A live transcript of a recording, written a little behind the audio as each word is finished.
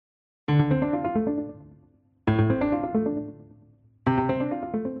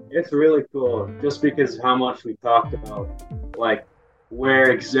It's really cool just because of how much we talked about, like, where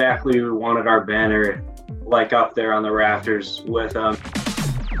exactly we wanted our banner, like, up there on the rafters with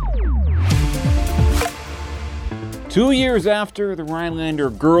 2 years after the Rhinelander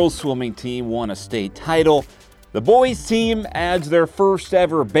girls swimming team won a state title, the boys team adds their first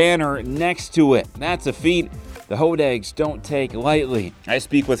ever banner next to it. That's a feat the Hodags don't take lightly. I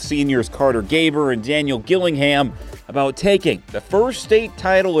speak with seniors Carter Gaber and Daniel Gillingham about taking the first state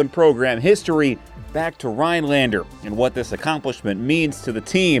title in program history back to Rhinelander and what this accomplishment means to the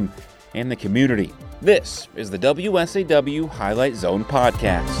team and the community. This is the WSAW Highlight Zone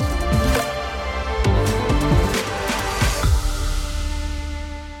podcast.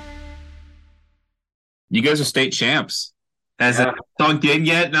 You guys are state champs. Has it sunk in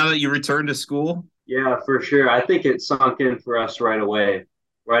yet now that you returned to school? Yeah, for sure. I think it sunk in for us right away,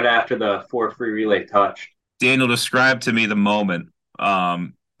 right after the 4 free relay touched. Daniel, describe to me the moment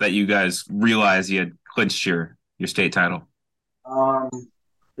that you guys realized you had clinched your state title. I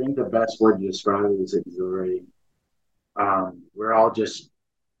think the best word to describe it is exhilarating. We're all just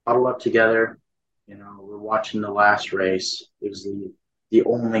huddled up together. We're watching the last race. It was the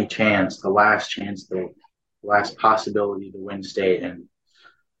only chance, the last possibility to win state, and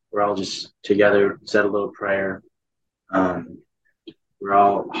we're all just together, said a little prayer. We're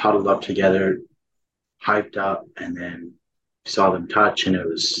all huddled up together, hyped up, and then saw them touch, and it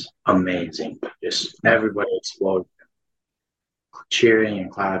was amazing. Just everybody exploded, cheering and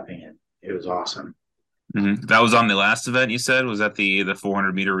clapping, and it was awesome. Mm-hmm. That was on the last event, you said? Was that the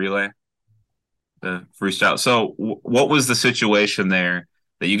 400-meter relay, the freestyle? So what was the situation there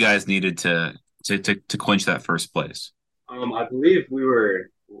that you guys needed to clinch that first place? I believe we were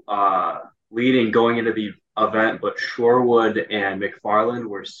leading going into the event, but Shorewood and McFarland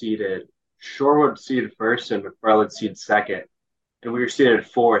were seated. Shorewood seated first and McFarland seated second. And we were seated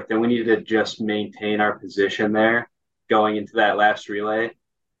fourth, and we needed to just maintain our position there going into that last relay.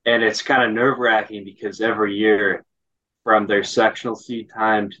 And it's kind of nerve-wracking because every year from their sectional seed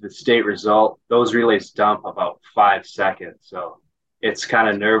time to the state result, those relays dump about 5 seconds. So it's kind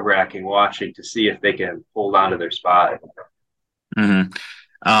of nerve-wracking watching to see if they can hold on to their spot. Mm-hmm.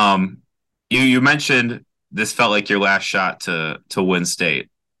 You mentioned this felt like your last shot to win state.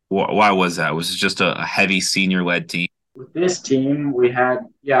 Why was that? Was it just a heavy senior-led team? With this team, we had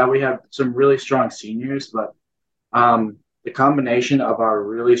some really strong seniors, but the combination of our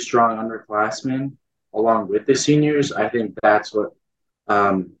really strong underclassmen along with the seniors, I think that's what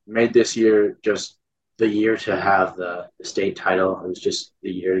made this year just the year to have the state title. It was just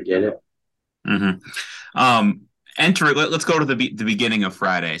the year to get it. Mm-hmm. Let's go to the beginning of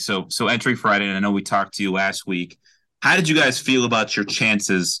Friday. So entering Friday, and I know we talked to you last week. How did you guys feel about your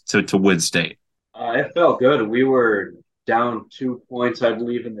chances to win state? It felt good. We were down 2 points, I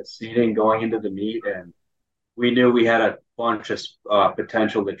believe, in the seeding going into the meet, and we knew we had a bunch of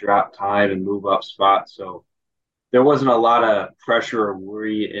potential to drop time and move up spots. So there wasn't a lot of pressure or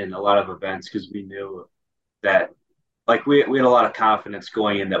worry in a lot of events because we knew that, like, we had a lot of confidence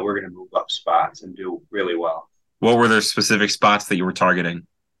going in that we're going to move up spots and do really well. What were the specific spots that you were targeting?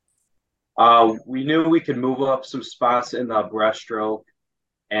 We knew we could move up some spots in the breaststroke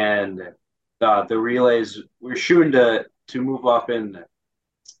and the relays. We were shooting to move up in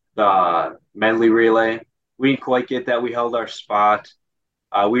the medley relay. We didn't quite get that. We held our spot.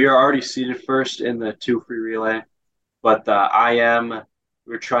 We are already seated first in the 2 free relay, but the IM,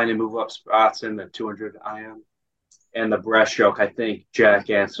 we were trying to move up spots in the 200 IM. And the breaststroke, I think Jack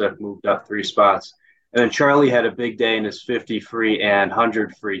Anseth moved up 3 spots. And then Charlie had a big day in his 50 free and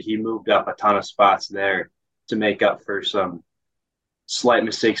 100 free. He moved up a ton of spots there to make up for some slight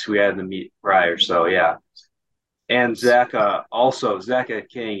mistakes we had in the meet prior. So, yeah. And Zaka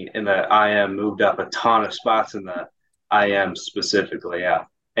King in the IM moved up a ton of spots in the IM specifically, yeah.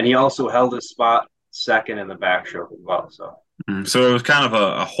 And he also held his spot second in the backstroke as well. So it was kind of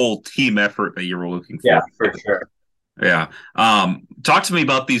a whole team effort that you were looking for. Yeah, for sure. Yeah. Talk to me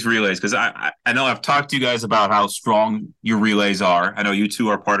about these relays, because I know I've talked to you guys about how strong your relays are. I know you two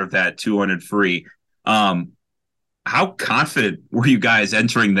are part of that 200 free. How confident were you guys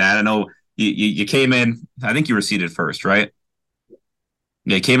entering that? I know you came in, I think you were seated first, right?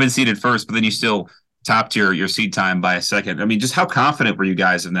 Yeah, you came in seated first, but then you still topped your seed time by a second. I mean, just how confident were you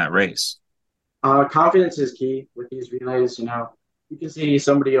guys in that race? Confidence is key with these relays. You can see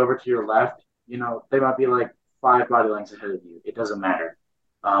somebody over to your left, they might be like 5 body lengths ahead of you. It doesn't matter.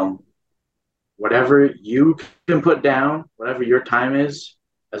 Whatever you can put down, whatever your time is,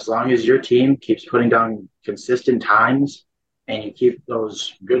 as long as your team keeps putting down consistent times and you keep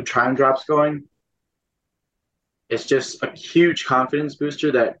those good time drops going, it's just a huge confidence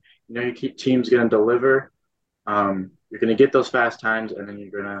booster that your team's going to deliver. You're going to get those fast times, and then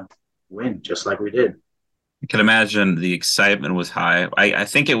you're going to win just like we did. I can imagine the excitement was high. I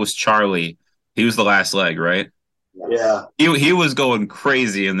think it was Charlie. He was the last leg, right? Yeah. He was going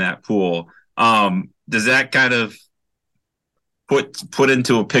crazy in that pool. Does that kind of put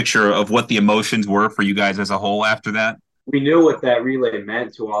into a picture of what the emotions were for you guys as a whole after that? We knew what that relay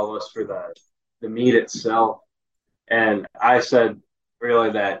meant to all of us for the meet itself. And I said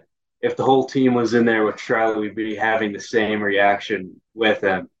really that if the whole team was in there with Charlie, we'd be having the same reaction with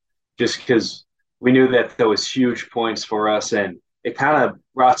him, just because we knew that there was huge points for us, and it kind of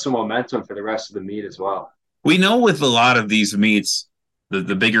brought some momentum for the rest of the meet as well. We know with a lot of these meets,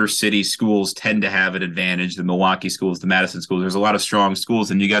 the bigger city schools tend to have an advantage. The Milwaukee schools, the Madison schools, there's a lot of strong schools,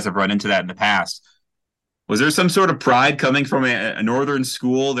 and you guys have run into that in the past. Was there some sort of pride coming from a northern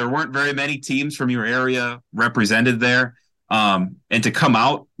school? There weren't very many teams from your area represented there. And to come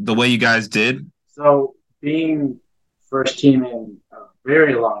out the way you guys did? So being first team in a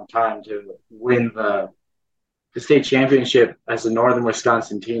very long time to win the state championship as a Northern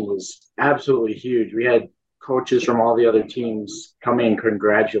Wisconsin team was absolutely huge. We had coaches from all the other teams coming and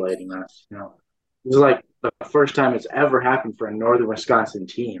congratulating us. It was like the first time it's ever happened for a Northern Wisconsin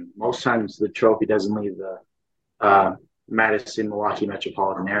team. Most times the trophy doesn't leave the Madison, Milwaukee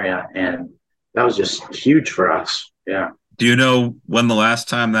metropolitan area, and that was just huge for us. Yeah. Do you know when the last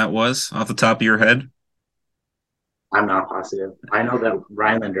time that was off the top of your head? I'm not positive. I know that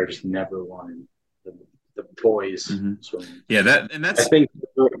Rhinelanders never won the boys swimming. Yeah, that's. I think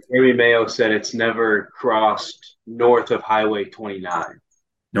Amy Mayo said it's never crossed north of Highway 29.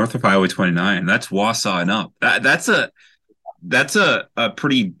 North of Highway 29. That's Wausau and up. That's a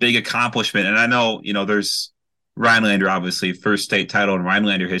pretty big accomplishment. And I know, there's Rhinelander, obviously, first state title in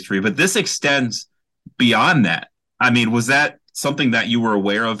Rhinelander history, but this extends beyond that. I mean, was that something that you were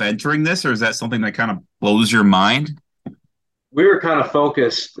aware of entering this, or is that something that kind of blows your mind? We were kind of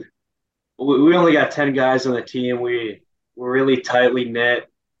focused. We only got 10 guys on the team. We were really tightly knit.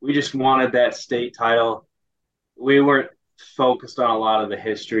 We just wanted that state title. We weren't focused on a lot of the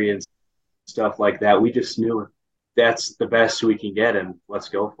history and stuff like that. We just knew that's the best we can get, and let's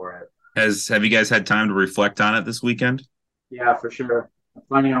go for it. Have you guys had time to reflect on it this weekend? Yeah, for sure. I'm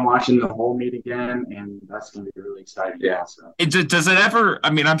planning on watching the whole meet again, and that's going to be really exciting. Yeah. So. Does it ever?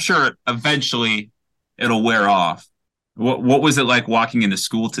 I mean, I'm sure eventually it'll wear off. What was it like walking into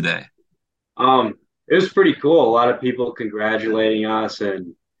school today? It was pretty cool. A lot of people congratulating us,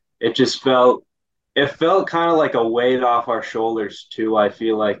 and it just felt kind of like a weight off our shoulders too. I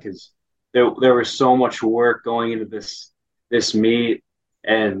feel like because there was so much work going into this meet,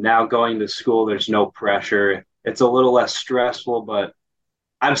 and now going to school, there's no pressure. It's a little less stressful, but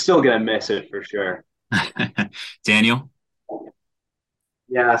I'm still going to miss it for sure. Daniel?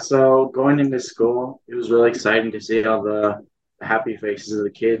 Yeah, so going into school, it was really exciting to see all the happy faces of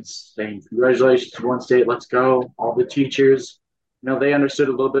the kids saying, congratulations to one state, let's go. All the teachers, they understood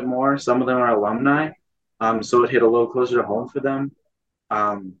a little bit more. Some of them are alumni, so it hit a little closer to home for them.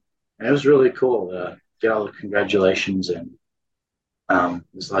 And it was really cool to get all the congratulations, and it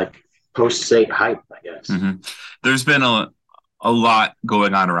was like post-state hype, I guess. Mm-hmm. There's been a lot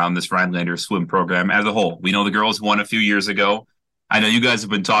going on around this Rhinelander swim program as a whole. We know the girls won a few years ago. I know you guys have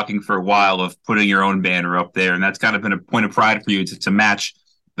been talking for a while of putting your own banner up there, and that's kind of been a point of pride for you to match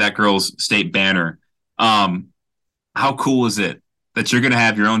that girls' state banner. How cool is it that you're going to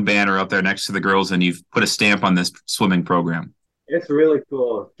have your own banner up there next to the girls, and you've put a stamp on this swimming program? It's really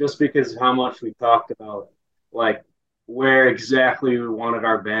cool, just because of how much we talked about, like, where exactly we wanted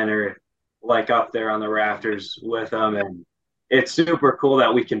our banner, like, up there on the rafters with them, and it's super cool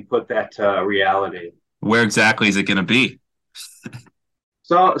that we can put that to reality. Where exactly is it going to be?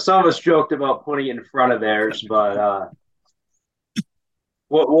 So some of us joked about putting it in front of theirs, but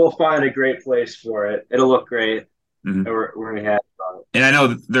we'll find a great place for it. It'll look great. Mm-hmm. We're going to have fun. And I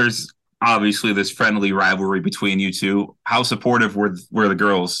know there's obviously this friendly rivalry between you two. How supportive were the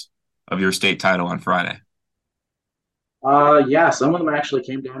girls of your state title on Friday? Yeah, some of them actually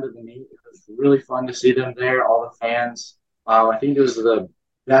came down to the meet. It was really fun to see them there, all the fans. I think it was the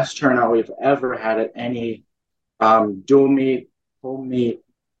best turnout we've ever had at any dual meet, home meet,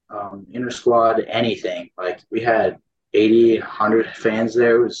 inter-squad, anything. Like, we had 80, 100 fans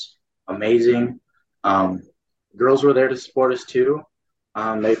there. It was amazing. Girls were there to support us too.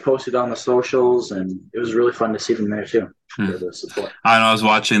 They posted on the socials, and it was really fun to see them there too for the support. I was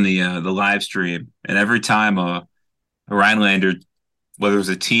watching the live stream, and every time a Rhinelander whether it was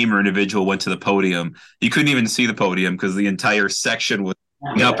a team or individual, went to the podium, you couldn't even see the podium because the entire section was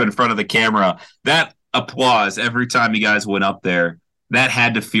up in front of the camera. That applause every time you guys went up there, that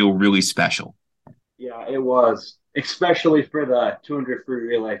had to feel really special. Yeah, it was, especially for the 200 free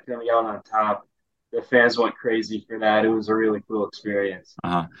relay coming out on top. The fans went crazy for that. It was a really cool experience.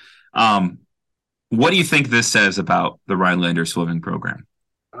 What do you think this says about the Rhinelander swimming program?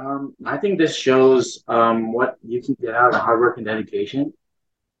 I think this shows what you can get out of hard work and dedication.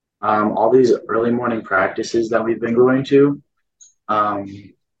 All these early morning practices that we've been going to, all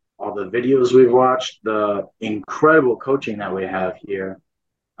the videos we've watched, the incredible coaching that we have here.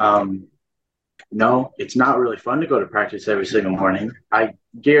 No, it's not really fun to go to practice every single morning. I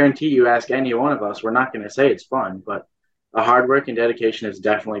guarantee you, ask any one of us, we're not going to say it's fun, but the hard work and dedication has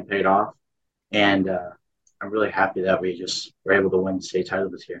definitely paid off. And I'm really happy that we just were able to win the state title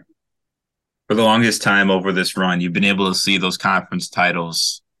this year. For the longest time over this run, you've been able to see those conference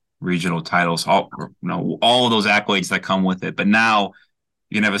titles, regional titles, all of those accolades that come with it. But now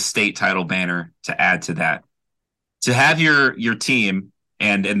you can have a state title banner to add to that. To have your team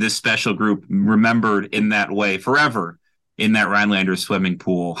and this special group remembered in that way forever in that Rhinelander swimming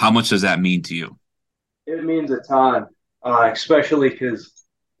pool, how much does that mean to you? It means a ton, especially because,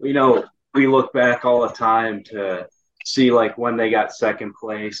 we look back all the time to see like when they got second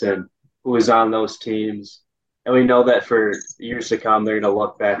place and who was on those teams. And we know that for years to come, they're going to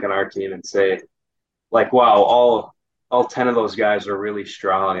look back on our team and say, like, wow, all 10 of those guys are really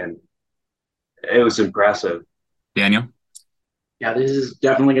strong. And it was impressive. Daniel? Yeah, this is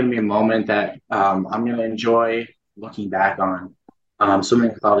definitely going to be a moment that I'm going to enjoy looking back on.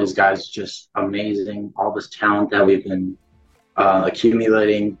 Swimming with all these guys is just amazing. All this talent that we've been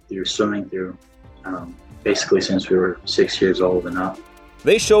accumulating through swimming through basically since we were 6 years old and up.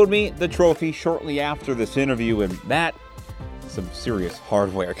 They showed me the trophy shortly after this interview, and that is some serious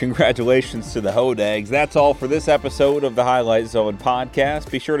hardware. Congratulations to the Hodags. That's all for this episode of the Highlight Zone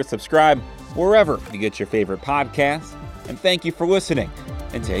podcast. Be sure to subscribe wherever you get your favorite podcasts. And thank you for listening,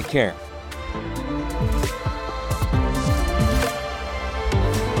 and take care.